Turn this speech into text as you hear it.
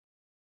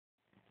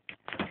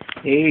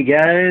Hey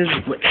guys,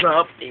 what's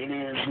up? It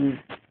is.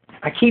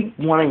 I keep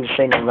wanting to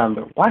say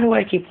November. Why do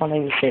I keep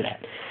wanting to say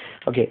that?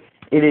 Okay,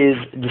 it is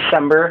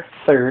December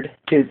 3rd,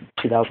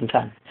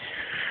 2010.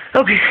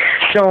 Okay,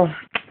 so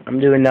I'm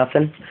doing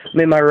nothing. I'm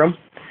in my room,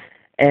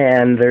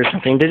 and there's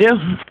nothing to do.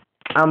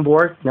 I'm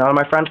bored. None of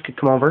my friends could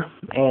come over,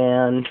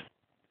 and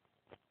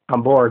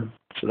I'm bored.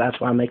 So that's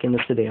why I'm making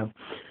this video.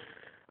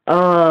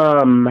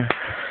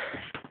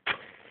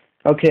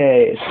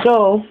 Okay,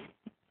 so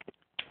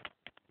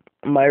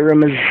my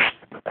room is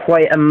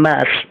quite a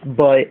mess,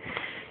 but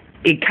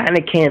it kind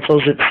of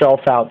cancels itself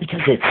out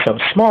because it's so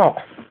small.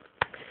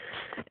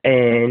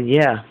 And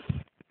yeah,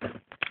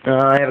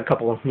 I have a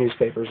couple of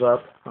newspapers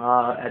up,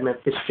 Edmund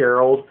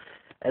Fitzgerald,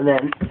 and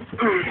then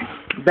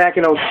back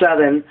in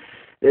 '07,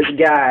 this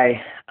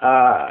guy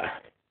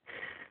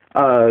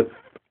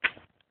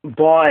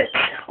bought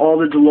all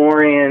the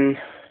DeLorean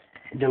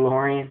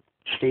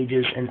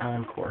stages and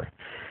Encore.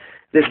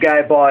 This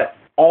guy bought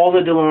all the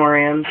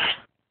DeLoreans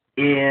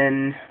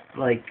in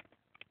like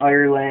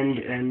Ireland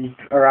and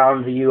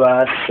around the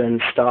U.S. and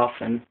stuff,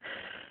 and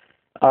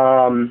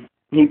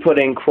he put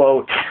in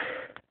quotes,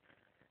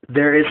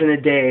 "There isn't a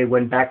day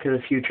when Back to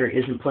the Future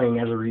isn't playing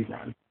as a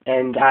rerun."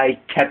 And I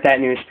kept that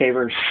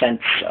newspaper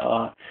since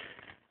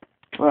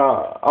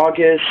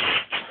August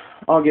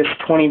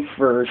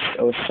 21st,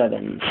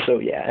 '07. So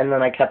yeah, and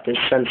then I kept it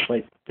since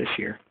like this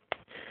year.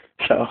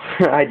 So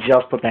I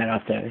just put that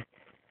up there.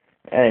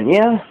 And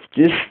yeah,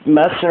 just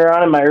messing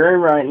around in my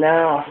room right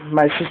now.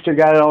 My sister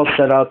got it all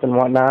set up and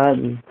whatnot,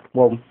 and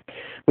well,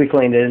 we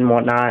cleaned it and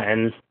whatnot,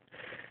 and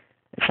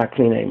it's not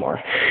clean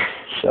anymore.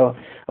 So,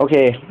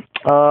 okay,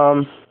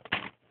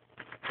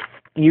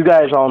 you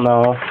guys all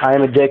know I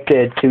am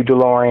addicted to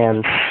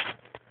DeLoreans.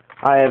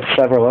 I have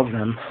several of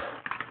them.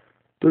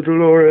 The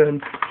DeLorean.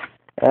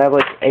 I have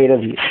like 8 of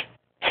these.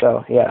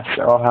 So, yeah,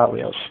 they're all Hot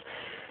Wheels.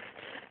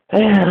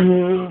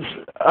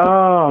 And,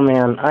 oh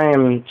man, I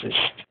am just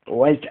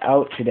wiped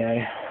out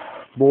today.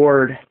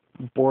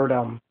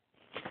 Boredom.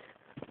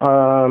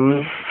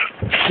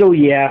 So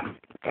yeah,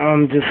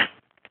 I'm just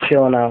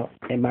chilling out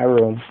in my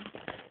room.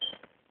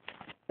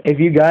 If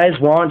you guys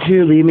want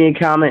to, leave me a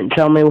comment and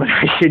tell me what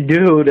I should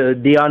do to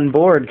be on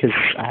board, because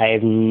I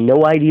have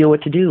no idea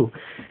what to do.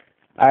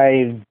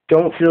 I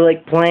don't feel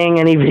like playing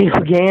any video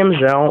games.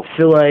 I don't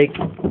feel like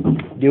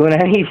doing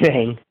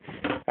anything.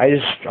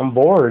 I'm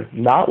bored.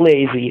 Not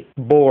lazy,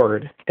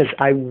 bored. Because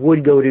I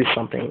would go do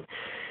something.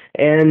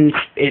 And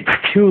it's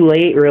too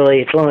late, really.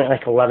 It's only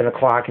like 11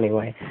 o'clock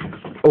anyway.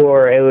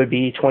 Or it would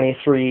be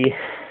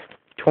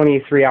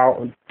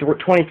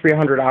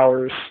 2,300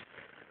 hours,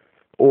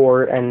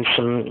 and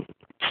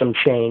some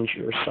change,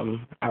 or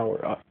some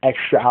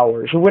extra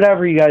hours, or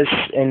whatever you guys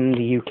in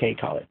the UK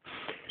call it.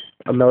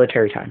 A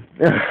military time.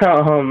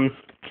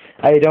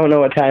 I don't know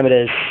what time it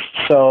is,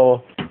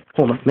 so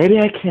hold on. Maybe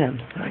I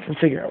can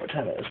figure out what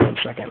time it is. 1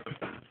 second.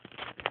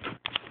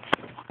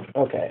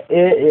 Okay,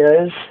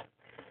 it's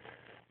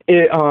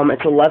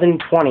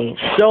 11:20,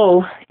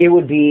 so it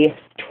would be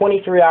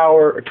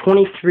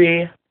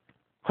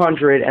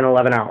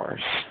 2,311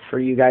 hours for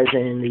you guys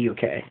in the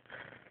UK,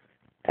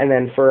 and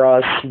then for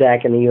us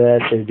back in the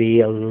US it'd be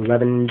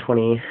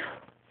 11:20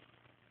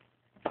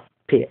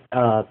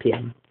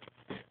 p.m.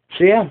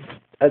 So yeah,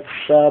 that's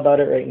about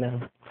it right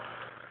now.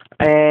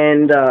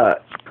 And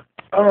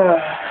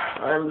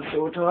I'm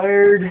so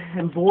tired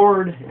and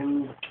bored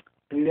and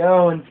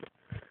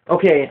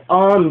okay,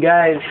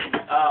 guys,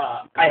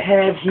 I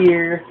have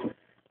here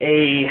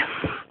a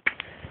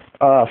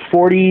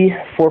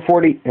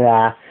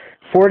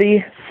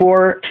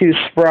 44.2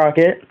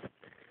 sproket.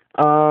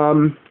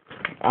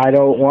 I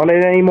don't want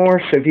it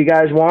anymore, so if you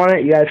guys want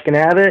it, you guys can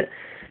have it,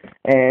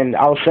 and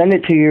I'll send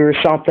it to you or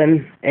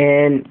something,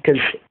 and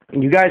because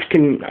you guys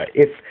can,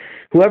 if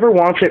whoever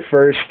wants it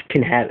first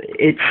can have it.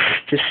 It's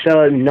just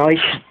a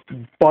nice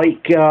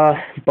bike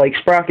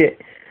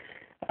sprocket.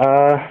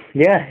 Yeah,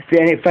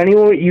 if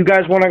anyone you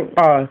guys want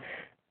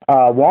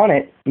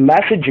it,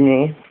 message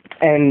me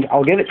and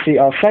I'll give it to you.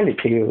 I'll send it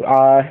to you.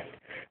 I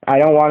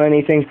don't want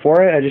anything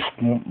for it. I just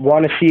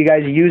want to see you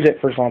guys use it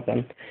for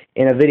something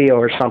in a video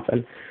or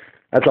something.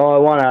 That's all I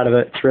want out of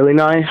it. It's really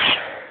nice.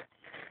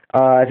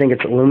 I think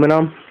it's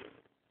aluminum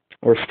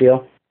or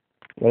steel,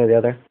 one or the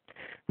other.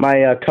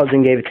 My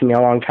cousin gave it to me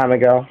a long time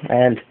ago,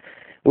 and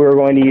we were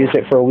going to use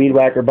it for a weed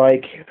whacker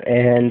bike,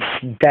 and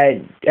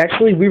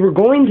we were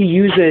going to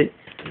use it.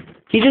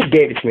 He just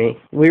gave it to me.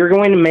 We were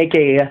going to make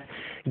a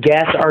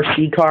gas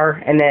RC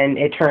car, and then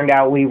it turned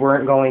out we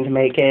weren't going to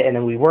make it, and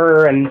then we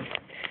were, and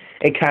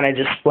it kind of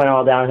just went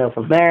all downhill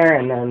from there,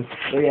 and then,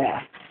 so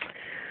yeah.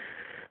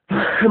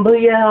 But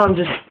yeah, I'm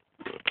just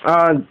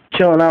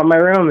chilling out in my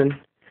room, and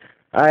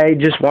I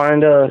just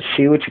wanted to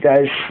see what you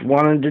guys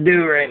wanted to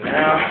do right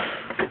now.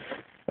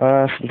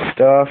 Some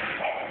stuff.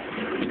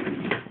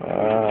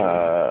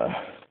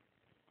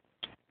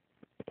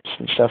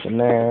 Some stuff in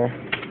there.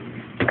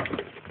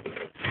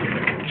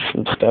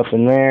 Some stuff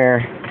in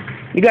there.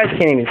 You guys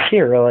can't even see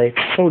it, really.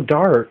 It's so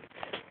dark.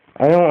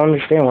 I don't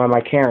understand why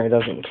my camera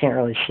can't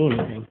really see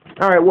anything.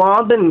 Alright, well,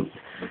 I've been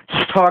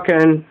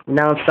talking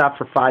nonstop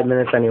for 5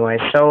 minutes anyway,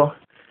 so,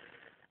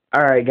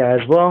 alright guys,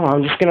 well,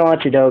 I'm just gonna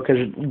let you go, cause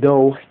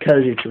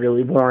it's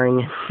really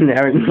boring.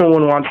 No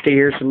one wants to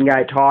hear some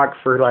guy talk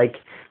for, like,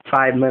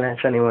 5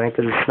 minutes anyway,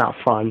 cause it's not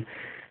fun.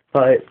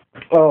 But,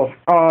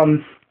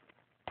 I'm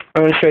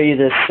gonna show you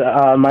this,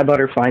 my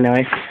butterfly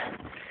knife.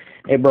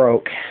 It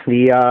broke.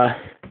 The,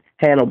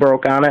 handle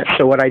broke on it,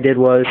 so what I did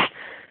was,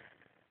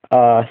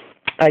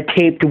 I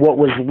taped what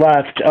was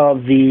left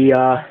of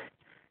the,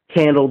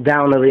 handle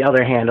down to the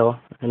other handle,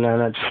 and then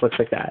it just looks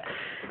like that.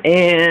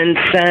 And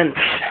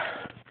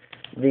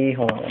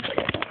hold on one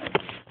second.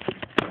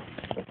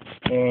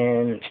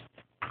 And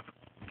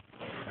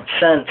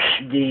since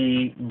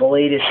the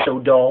blade is so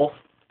dull,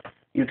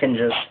 you can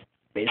just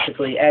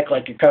basically act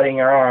like you're cutting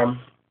your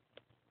arm,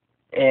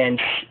 and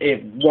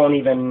it won't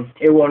even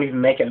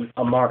make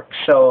a mark.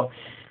 So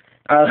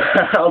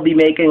I'll be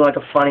making like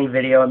a funny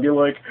video and be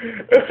like,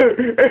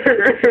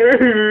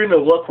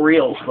 it'll look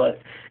real, but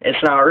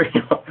it's not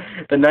real.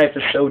 The knife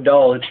is so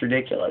dull, it's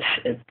ridiculous.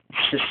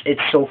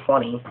 It's so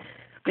funny.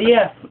 But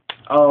yeah,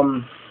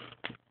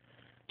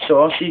 so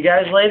I'll see you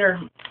guys later.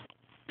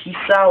 Peace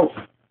out.